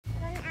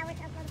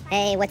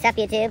Hey, what's up,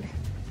 YouTube?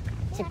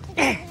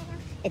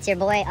 It's your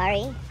boy,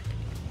 Ari. And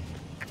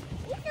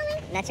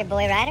that's your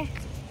boy, Ryder.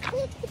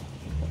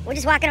 We're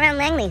just walking around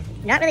Langley.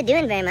 Not really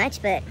doing very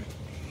much, but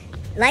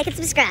like and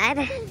subscribe.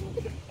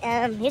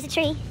 Here's a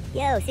tree.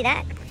 Yo, see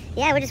that?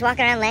 Yeah, we're just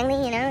walking around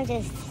Langley, you know,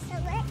 just...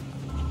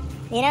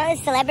 You know,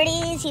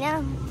 celebrities, you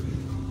know.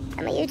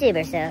 I'm a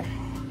YouTuber, so...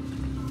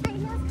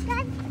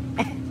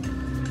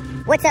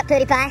 What's up,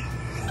 PewDiePie?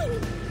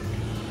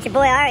 It's your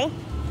boy, Ari.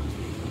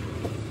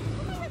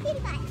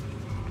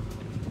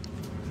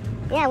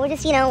 Yeah, we're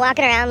just, you know,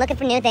 walking around looking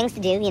for new things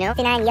to do, you know.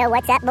 Yo,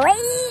 what's up, boy?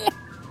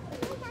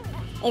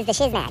 Is the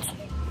Shizmax.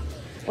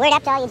 Word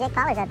up to all you Jake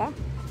Paulers out there.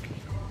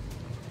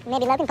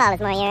 Maybe Logan Paul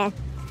is more your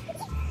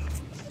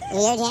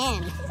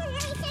jam.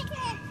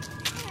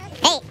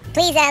 Hey,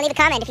 please leave a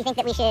comment if you think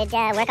that we should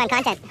work on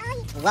content.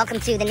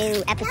 Welcome to the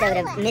new episode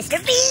of Mr.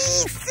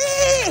 Beast.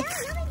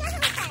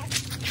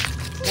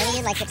 Maybe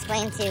you'd like to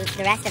explain to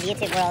the rest of the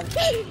YouTube world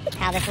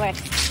how this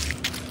works.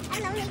 I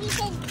don't know, maybe you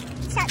should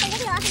shut the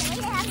video off and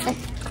leave it out.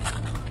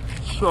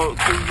 Shut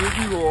the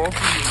video off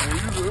and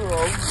leave it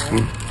out.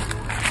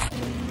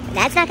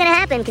 That's not gonna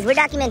happen because we're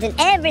documenting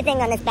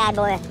everything on this bad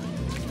boy.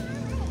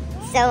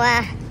 So,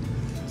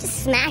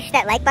 just smash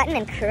that like button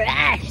and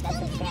crush that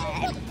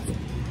subscribe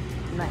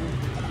button.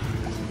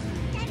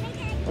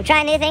 We're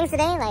trying new things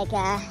today, like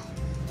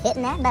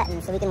hitting that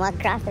button so we can walk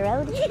across the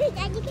road.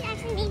 Dad, you can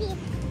actually maybe...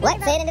 What?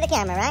 Say it into the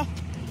camera, right?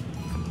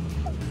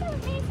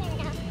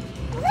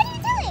 What are you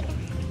doing?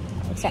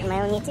 I'm starting my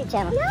own YouTube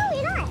channel. No,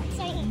 you're not.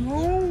 Sorry. No,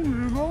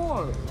 you're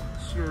not.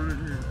 Sorry.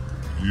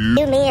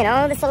 You, me, and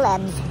all the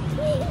celebs.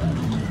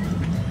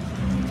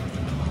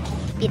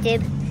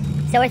 YouTube.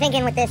 So we're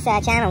thinking with this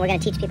channel, we're going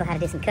to teach people how to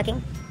do some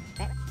cooking.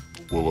 Right?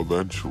 Well,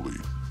 eventually.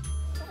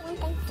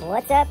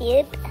 What's up,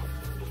 YouTube?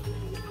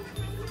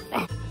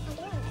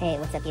 Hey,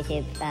 what's up,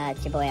 YouTube?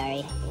 It's your boy,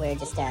 Ari. We're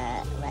just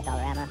at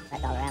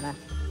Dollarama.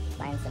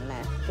 Buying some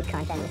good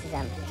content. This is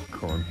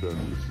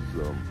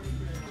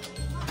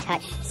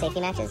Touch safety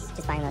matches.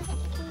 Just buying those.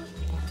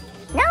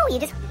 No, you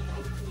just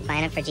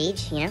buying them for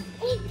Jeej, you know?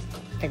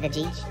 For the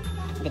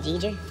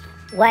Jeeger.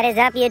 What is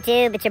up,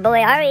 YouTube? It's your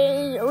boy,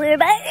 Ari. We're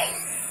back.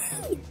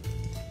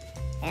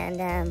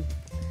 And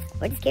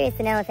we're just curious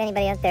to know if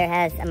anybody out there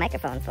has a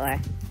microphone for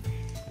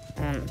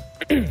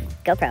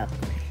GoPro.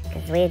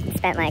 Because we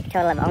spent like a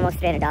total of almost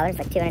 $300,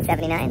 like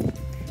 $279,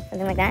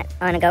 something like that,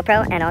 on a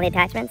GoPro and all the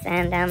attachments.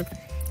 And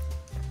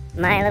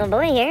my little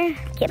boy here,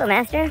 Kibble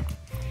Master,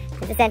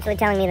 is essentially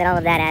telling me that all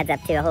of that adds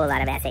up to a whole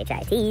lot of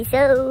SHIT.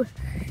 So,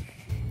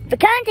 for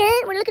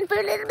content, we're looking for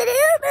a little bit of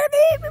help out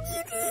there from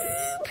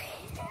YouTube.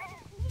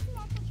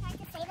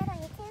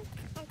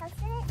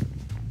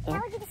 That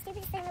would be the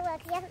stupidest thing in the world,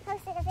 because you haven't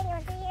posted a video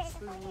in 3 years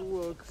or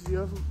 4 years. Because you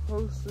haven't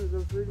posted a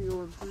video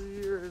in 3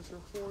 years or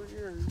 4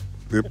 years.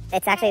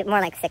 It's actually more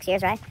like 6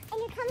 years, right? And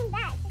you're coming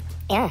back.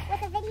 Yeah.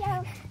 With a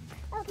video.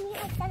 Oh, can you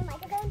like set a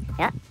microphone?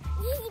 Yeah.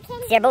 You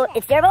can't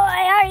It's your boy,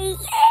 Ari.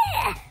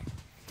 Yeah.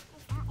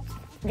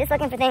 I'm just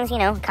looking for things, you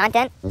know,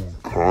 content.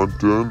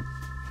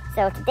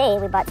 So today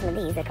we bought some of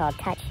these. They're called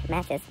Touch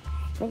matches.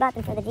 We bought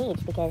them for the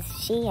Jeej because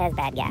she has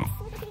bad gas.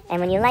 And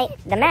when you light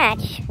the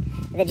match,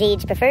 the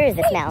Jeej prefers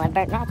the smell of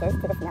burnt matches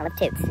to the smell of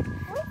toots.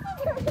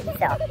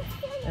 So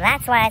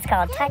that's why it's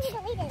called Touch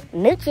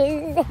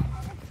Mooches.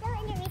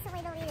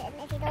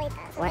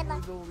 What?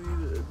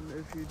 Delete it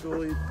if you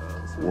delete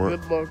that. So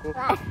good luck with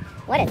that.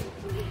 What is?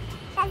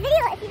 That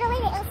video, if you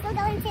delete it, it'll still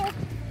go into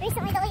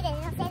recently deleted and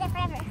it'll stay there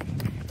forever.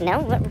 No,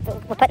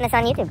 we're putting this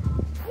on YouTube.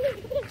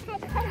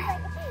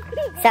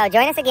 So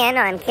join us again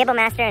on Kibble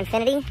Master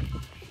Infinity.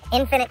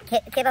 Infinite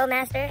Kibble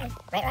Master.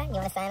 Right? You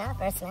want to sign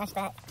off or smash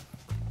that?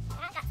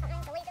 I got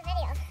something, delete the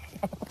video.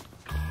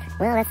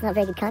 Well, that's not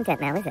very good content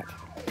now, is it?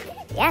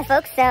 Yeah,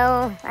 folks, so,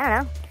 I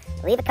don't know.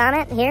 Leave a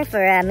comment here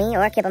for me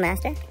or Kibble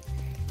Master.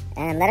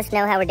 And let us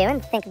know how we're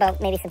doing. Think about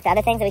maybe some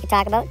other things that we could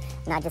talk about.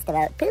 Not just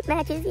about poop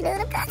matches, you know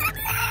what I'm talking about.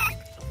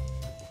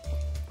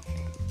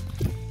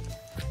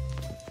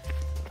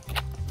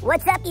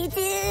 What's up,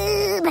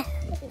 YouTube?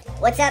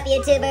 What's up,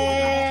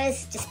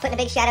 YouTubers? Just putting a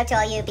big shout out to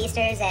all you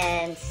beasters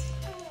and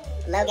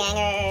low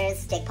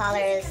gangers, Jake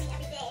Paulers.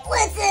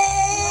 What's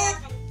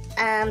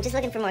up? Just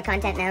looking for more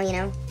content now, you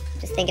know.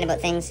 Just thinking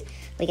about things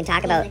we can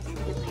talk about.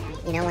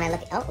 You know, when I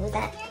look at... Oh, who's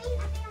that?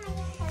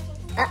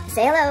 Oh,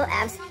 say hello,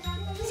 Abs.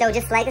 So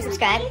just like and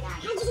subscribe.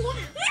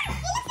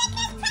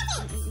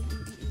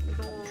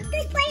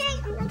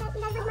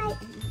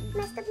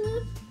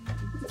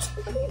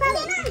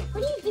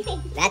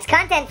 That's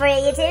content for you,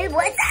 YouTube.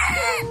 What's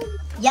up?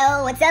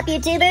 Yo, what's up,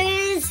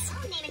 YouTubers?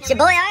 It's your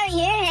boy Ari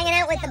here, hanging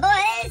out with the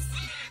boys.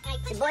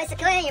 It's your boy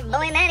Sequoia, your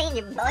boy Manny, and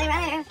your boy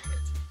Ryder.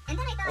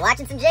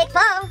 Watching some Jake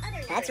Paul.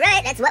 That's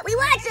right, that's what we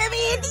watch over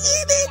here at the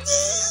YouTube.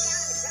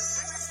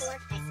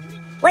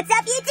 What's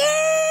up,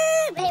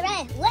 YouTube? Hey,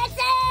 Ryan, what's up?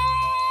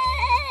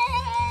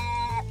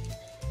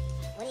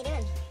 What are you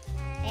doing?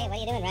 Hey, what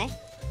are you doing, Ryan?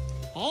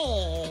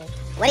 Hey,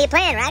 what are you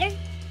playing, Ryder?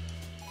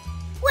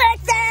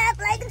 What's up?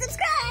 Like and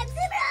subscribe,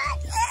 super hot.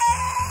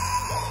 Yeah!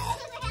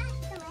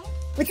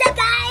 What's up,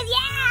 guys?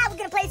 Yeah, we're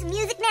gonna play some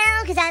music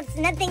now. because that's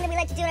another thing that we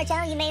like to do on our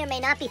channel. You may or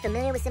may not be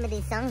familiar with some of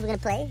these songs we're going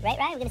to play. Right,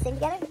 Ryan? We're going to sing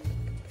together?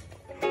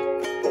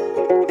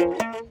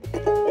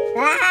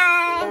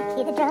 I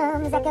hear the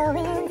drums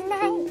echoing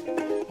tonight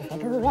as they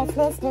go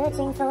restless,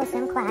 searching for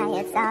some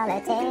quiet,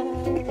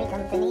 solitary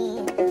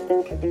company.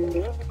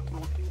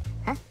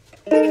 Huh?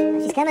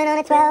 She's coming on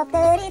a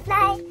 12:30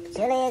 flight.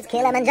 Surely it's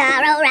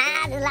Kilimanjaro,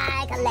 rises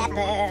like a leper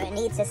and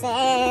eats a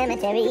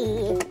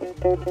cemetery.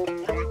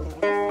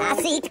 I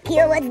seek to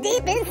kill what's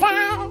deep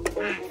inside,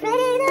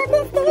 afraid of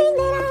this thing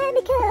that I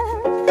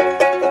become.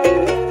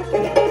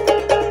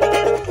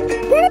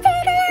 Gonna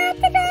take a lot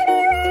to drive me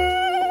away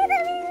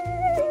from you.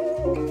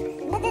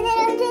 Nothing that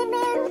I can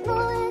bear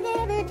before I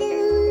ever do.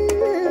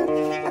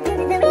 I'll put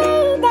the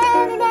rain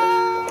down and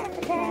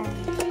down.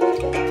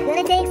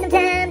 Gonna take some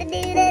time to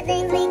do the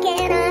things we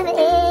cannot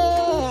end.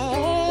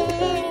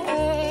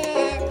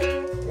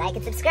 Like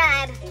and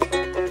subscribe.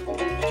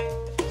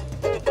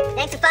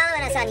 Thanks for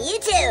following us on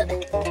YouTube.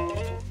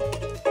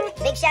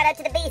 Big shout out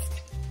to the Beast.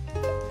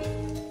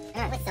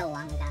 That was so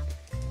long ago.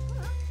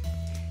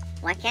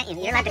 Why can't you?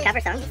 You're allowed to cover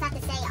songs. You just have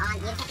to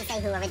say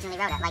who originally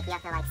wrote it. Like you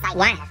have to like cite.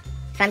 Why?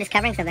 If I'm just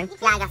covering something.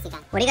 Yeah, I guess you can.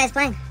 What are you guys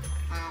playing?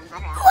 I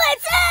don't know.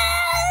 What's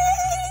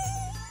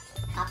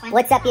up?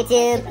 What's up,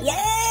 YouTube?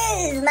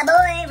 Yes, my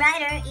boy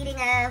Ryder eating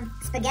a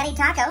spaghetti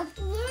taco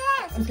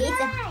Yes. and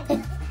pizza.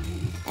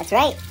 That's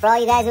right. For all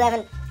you guys who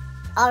haven't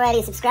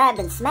already subscribed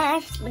and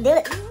smashed, do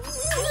it.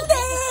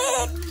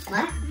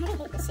 What? I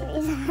hate the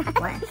series.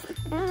 What?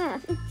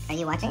 Are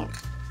you watching it?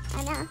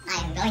 I know. I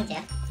am going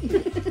to.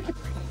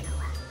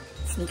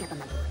 Sneak up on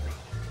my boy.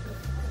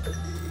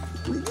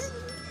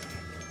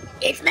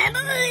 It's my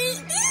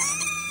boy.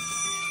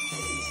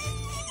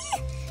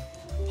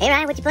 Hey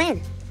Ryan, what you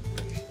playing?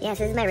 Yeah,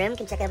 so this is my room. You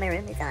can check out my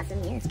room. It's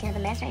awesome. Yeah, it's kind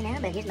of a mess right now,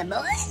 but here's my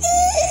boy.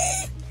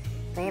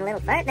 Playing a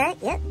little Fortnite.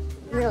 Yep.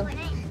 A little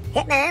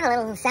Hitman, a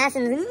little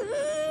Assassin's.